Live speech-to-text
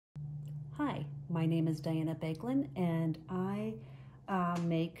Hi, my name is Diana Bakelin, and I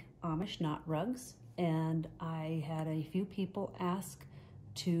make Amish knot rugs. And I had a few people ask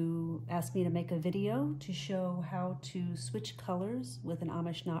me to make a video to show how to switch colors with an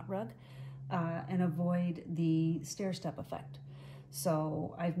Amish knot rug and avoid the stair-step effect.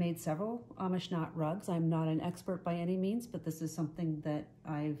 So I've made several Amish knot rugs. I'm not an expert by any means, but this is something that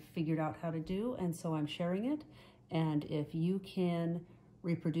I've figured out how to do, and so I'm sharing it. And if you can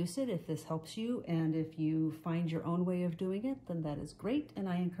reproduce it, if this helps you, and if you find your own way of doing it, then that is great, and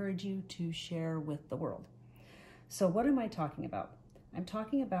I encourage you to share with the world. So what am I talking about? I'm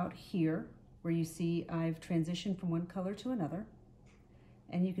talking about here, where you see I've transitioned from one color to another,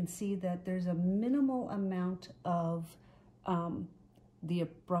 and you can see that there's a minimal amount of the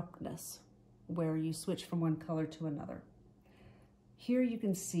abruptness where you switch from one color to another. Here you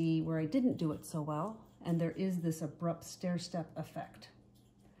can see where I didn't do it so well, and there is this abrupt stair-step effect.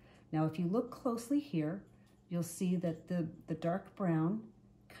 Now, if you look closely here, you'll see that the dark brown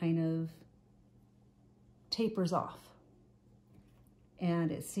kind of tapers off,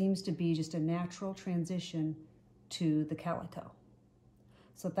 and it seems to be just a natural transition to the calico.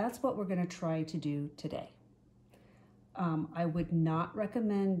 So that's what we're going to try to do today. I would not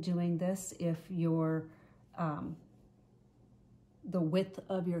recommend doing this if your the width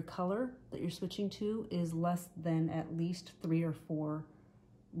of your color that you're switching to is less than at least 3 or 4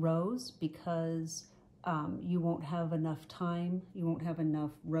 rows, because you won't have enough time, you won't have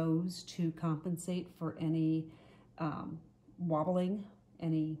enough rows to compensate for any wobbling,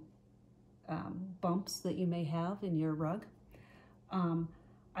 any bumps that you may have in your rug.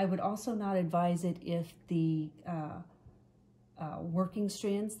 I would also not advise it if the working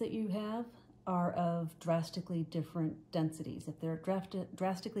strands that you have are of drastically different densities. If they're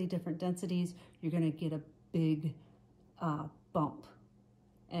drastically different densities, you're going to get a big bump,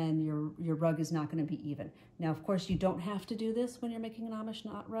 and your rug is not going to be even. Now, of course, you don't have to do this when you're making an Amish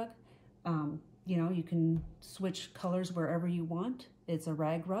knot rug. You know, you can switch colors wherever you want. It's a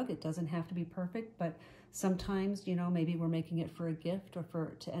rag rug. It doesn't have to be perfect, but sometimes, you know, maybe we're making it for a gift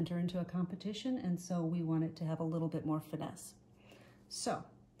or to enter into a competition, and so we want it to have a little bit more finesse. So,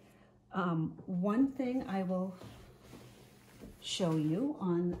 one thing I will show you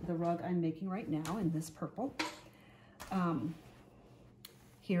on the rug I'm making right now in this purple.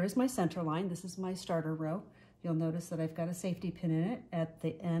 Here is my center line. This is my starter row. You'll notice that I've got a safety pin in it at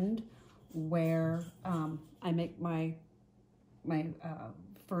the end where I make my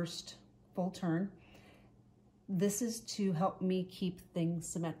first full turn. This is to help me keep things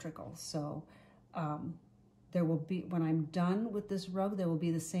symmetrical. So there will be, when I'm done with this rug, there will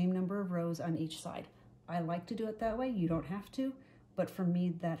be the same number of rows on each side. I like to do it that way. You don't have to, but for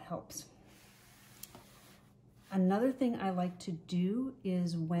me, that helps. Another thing I like to do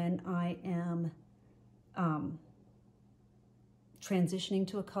is when I am transitioning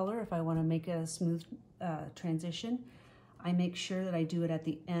to a color, if I want to make a smooth transition, I make sure that I do it at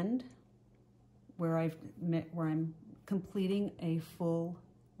the end where I'm completing a full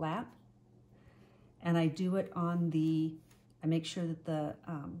lap. And I do it on I make sure that the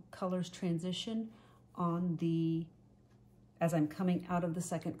colors transition on as I'm coming out of the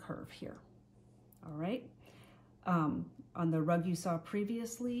second curve here. All right. On the rug you saw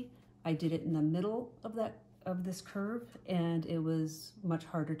previously, I did it in the middle of this curve, and it was much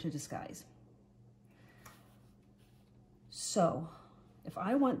harder to disguise. So if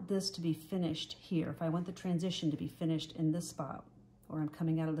I want this to be finished here, if I want the transition to be finished in this spot where I'm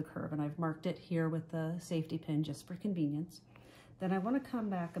coming out of the curve, and I've marked it here with the safety pin just for convenience, then I want to come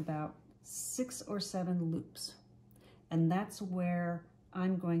back about 6 or 7 loops. And that's where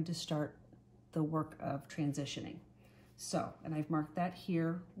I'm going to start the work of transitioning. So, and I've marked that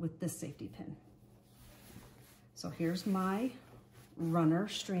here with this safety pin. So here's my runner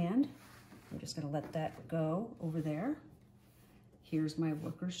strand. I'm just going to let that go over there. Here's my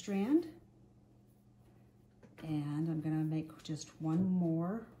worker strand. And I'm going to make just one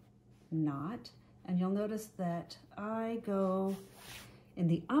more knot. And you'll notice that I go in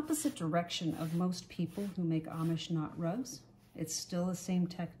the opposite direction of most people who make Amish knot rugs. It's still the same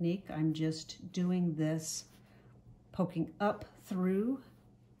technique. I'm just doing this poking up through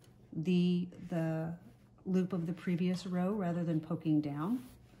the loop of the previous row rather than poking down.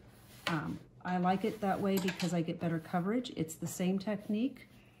 I like it that way because I get better coverage. It's the same technique,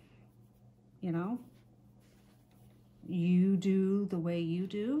 you know. You do the way you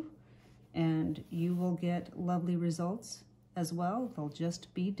do, and you will get lovely results as well. They'll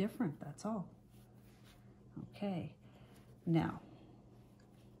just be different, that's all. Okay, now,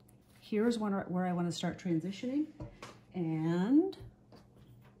 here's where I want to start transitioning, and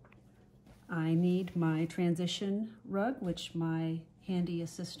I need my transition rug, which my handy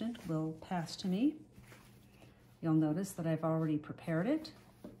assistant will pass to me. You'll notice that I've already prepared it.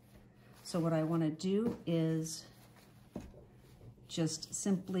 So what I want to do is just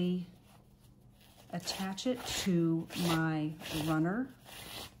simply attach it to my runner,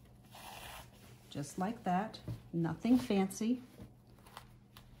 just like that, nothing fancy.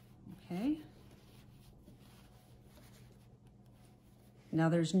 Okay. Now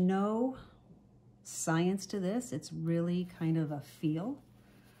there's no science to this, it's really kind of a feel.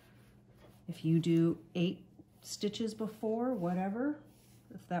 If you do 8 stitches before, whatever,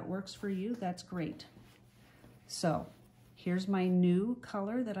 if that works for you, that's great. So here's my new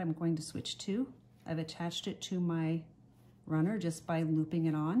color that I'm going to switch to. I've attached it to my runner just by looping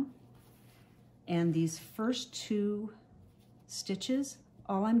it on. And these first 2 stitches,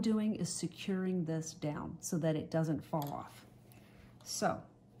 all I'm doing is securing this down so that it doesn't fall off. So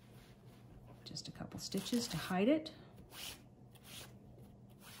just a couple stitches to hide it.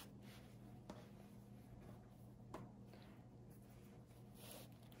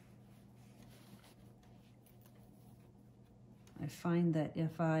 I find that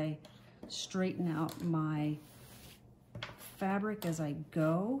if I straighten out my fabric as I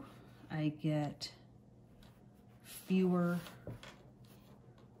go, I get fewer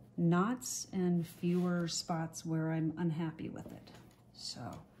knots and fewer spots where I'm unhappy with it. So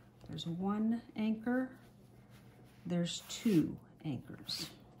there's 1 anchor, there's 2 anchors,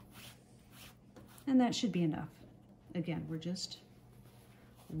 and that should be enough. Again, we're just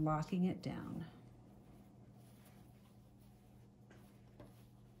locking it down.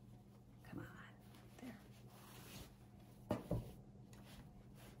 Come on, there. All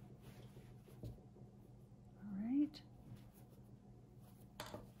right.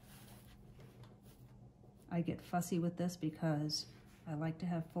 I get fussy with this because I like to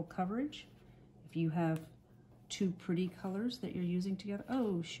have full coverage. If you have 2 pretty colors that you're using together,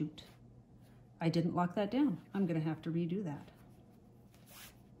 oh shoot, I didn't lock that down. I'm gonna have to redo that.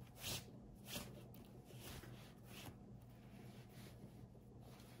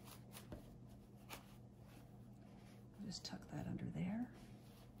 Just tuck that under there.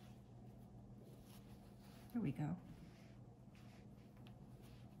 There we go.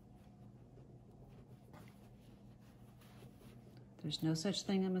 There's no such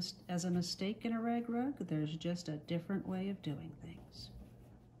thing as a mistake in a rag rug. There's just a different way of doing things.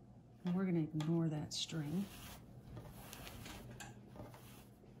 And we're going to ignore that string.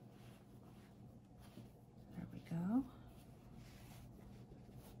 There we go.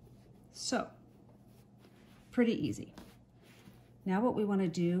 So, pretty easy. Now what we want to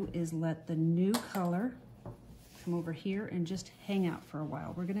do is let the new color come over here and just hang out for a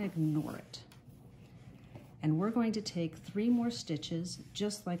while. We're going to ignore it. And we're going to take 3 more stitches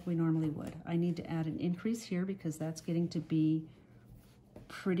just like we normally would. I need to add an increase here because that's getting to be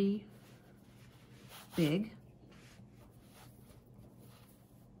pretty big.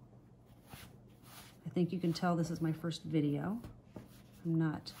 I think you can tell this is my first video. I'm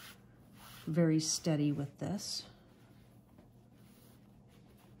not very steady with this.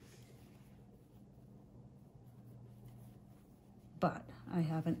 But I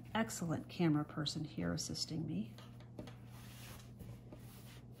have an excellent camera person here assisting me.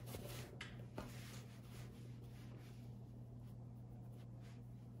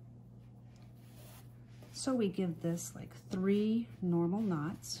 So we give this like 3 normal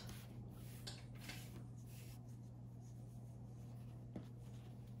knots.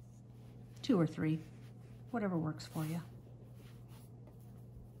 Two or 3, whatever works for you.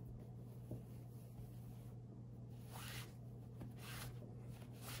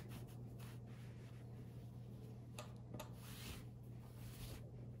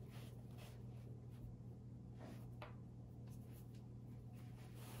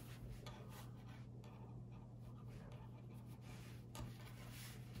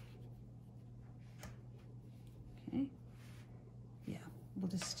 Okay, yeah, we'll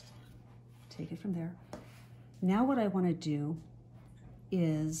just take it from there. Now what I want to do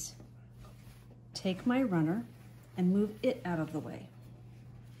is take my runner and move it out of the way.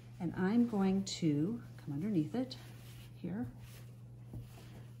 And I'm going to come underneath it here.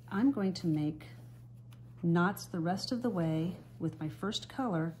 I'm going to make knots the rest of the way with my first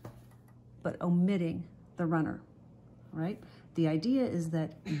color, but omitting the runner, right? The idea is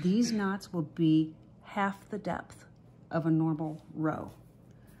that these knots will be half the depth of a normal row.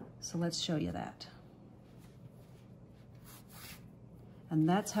 So let's show you that. And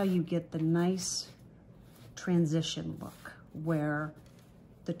that's how you get the nice transition look where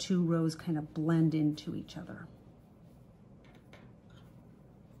the 2 rows kind of blend into each other.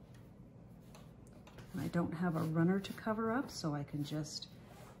 don't have a runner to cover up, so I can just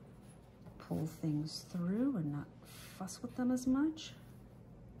pull things through and not fuss with them as much.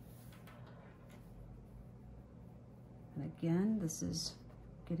 And again, this is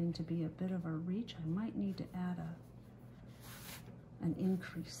getting to be a bit of a reach. I might need to add an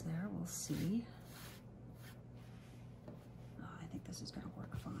increase there. We'll see. Oh, I think this is going to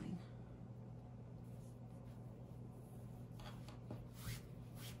work fine.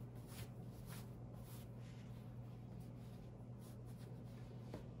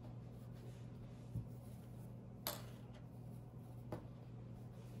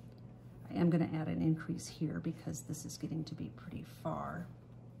 I am going to add an increase here because this is getting to be pretty far.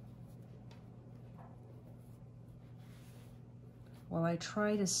 While I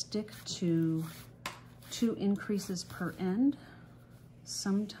try to stick to 2 increases per end,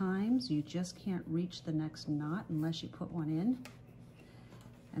 sometimes you just can't reach the next knot unless you put one in.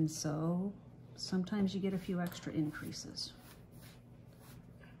 And so sometimes you get a few extra increases.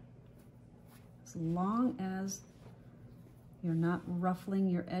 As long as you're not ruffling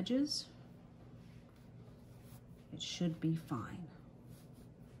your edges, it should be fine.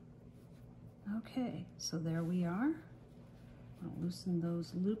 Okay, so there we are. I'll loosen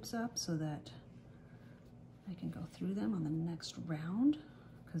those loops up so that I can go through them on the next round,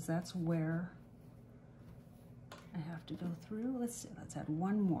 because that's where I have to go through. Let's see, let's add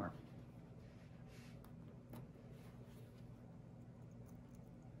one more.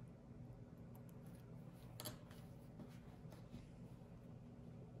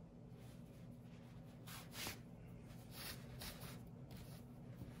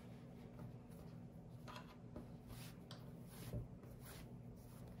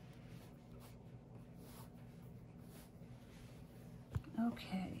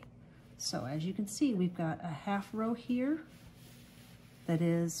 Okay, so as you can see, we've got a half row here that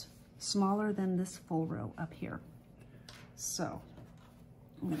is smaller than this full row up here. So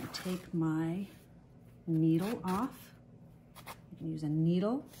I'm going to take my needle off. You can use a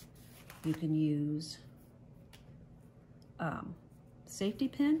needle. You can use safety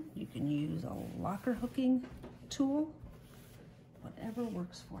pin. You can use a locker hooking tool, whatever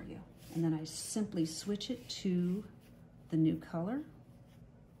works for you. And then I simply switch it to the new color.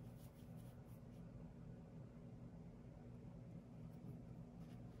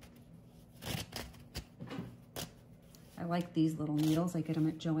 I like these little needles. I get them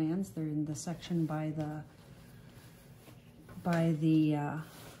at Joann's. They're in the section by the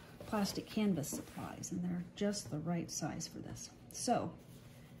plastic canvas supplies, and they're just the right size for this. So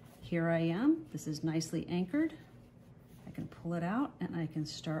here I am. This is nicely anchored. I can pull it out and I can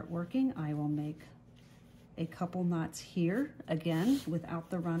start working. I will make a couple knots here, again, without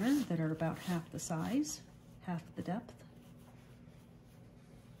the runner, that are about half the size, half the depth.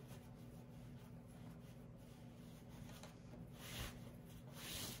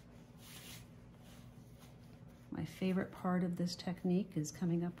 My favorite part of this technique is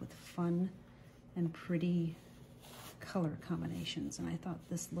coming up with fun and pretty color combinations, and I thought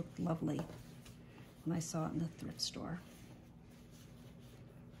this looked lovely when I saw it in the thrift store.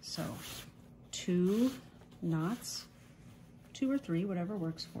 So 2 knots, 2 or 3, whatever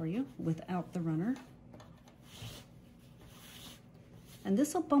works for you, without the runner. And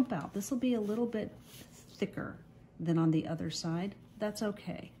this will bump out. This will be a little bit thicker than on the other side. That's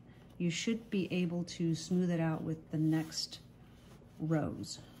okay. You should be able to smooth it out with the next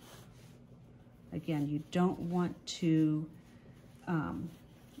rows. Again, you don't want to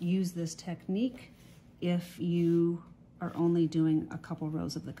use this technique if you are only doing a couple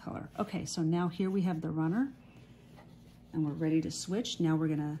rows of the color. Okay, so now here we have the runner and we're ready to switch. Now we're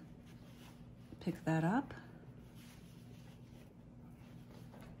gonna pick that up.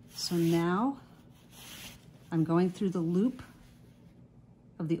 So now I'm going through the loop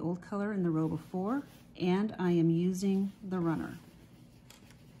of the old color in the row before, and I am using the runner.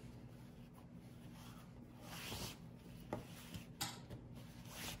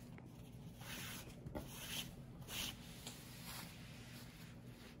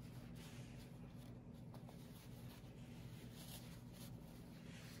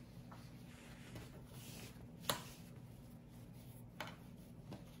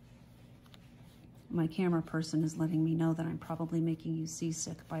 My camera person is letting me know that I'm probably making you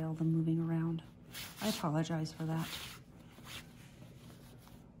seasick by all the moving around. I apologize for that.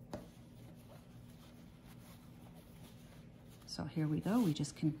 So here we go, we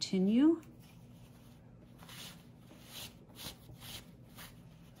just continue.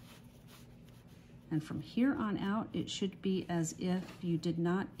 And from here on out, it should be as if you did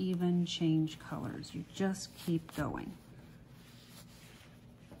not even change colors. You just keep going.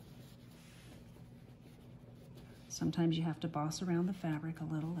 Sometimes you have to boss around the fabric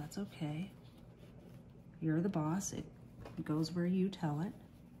a little, that's okay. You're the boss, it goes where you tell it.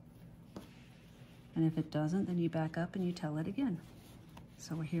 And if it doesn't, then you back up and you tell it again.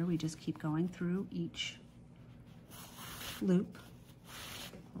 So here we just keep going through each loop,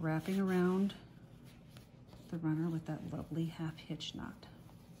 wrapping around the runner with that lovely half hitch knot.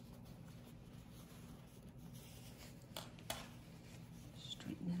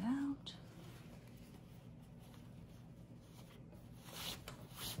 Straighten it out.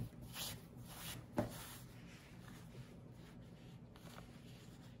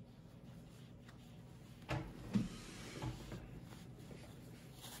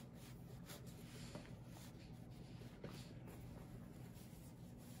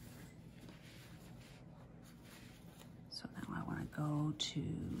 So now I want to go to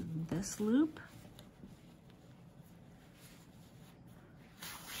this loop.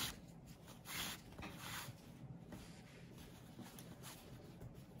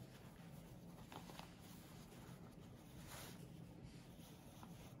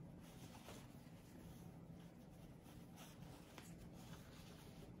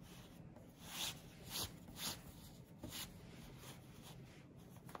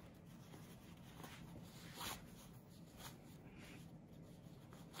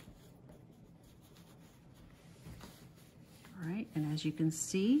 And as you can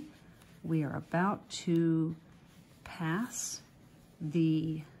see, we are about to pass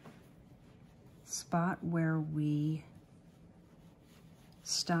the spot where we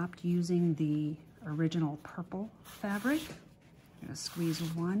stopped using the original purple fabric. I'm going to squeeze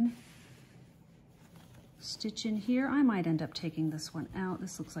one stitch in here. I might end up taking this one out.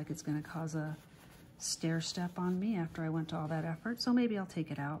 This looks like it's going to cause a stair step on me after I went to all that effort, so maybe I'll take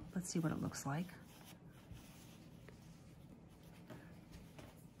it out. Let's see what it looks like.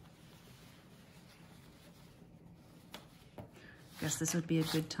 Guess this would be a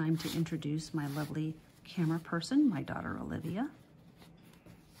good time to introduce my lovely camera person, my daughter Olivia.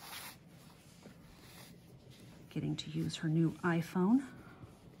 Getting to use her new iPhone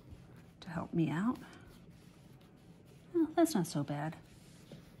to help me out. Oh, that's not so bad.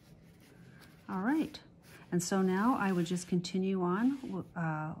 All right, and so now I would just continue on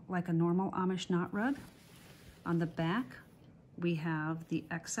like a normal Amish knot rug. On the back, we have the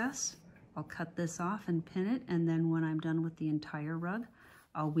excess. I'll cut this off and pin it, and then when I'm done with the entire rug,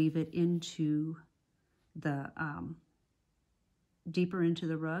 I'll weave it into the, deeper into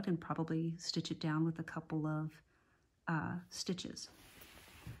the rug and probably stitch it down with a couple of stitches.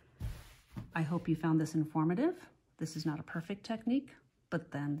 I hope you found this informative. This is not a perfect technique,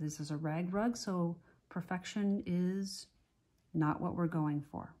 but then this is a rag rug, so perfection is not what we're going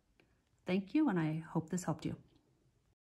for. Thank you, and I hope this helped you.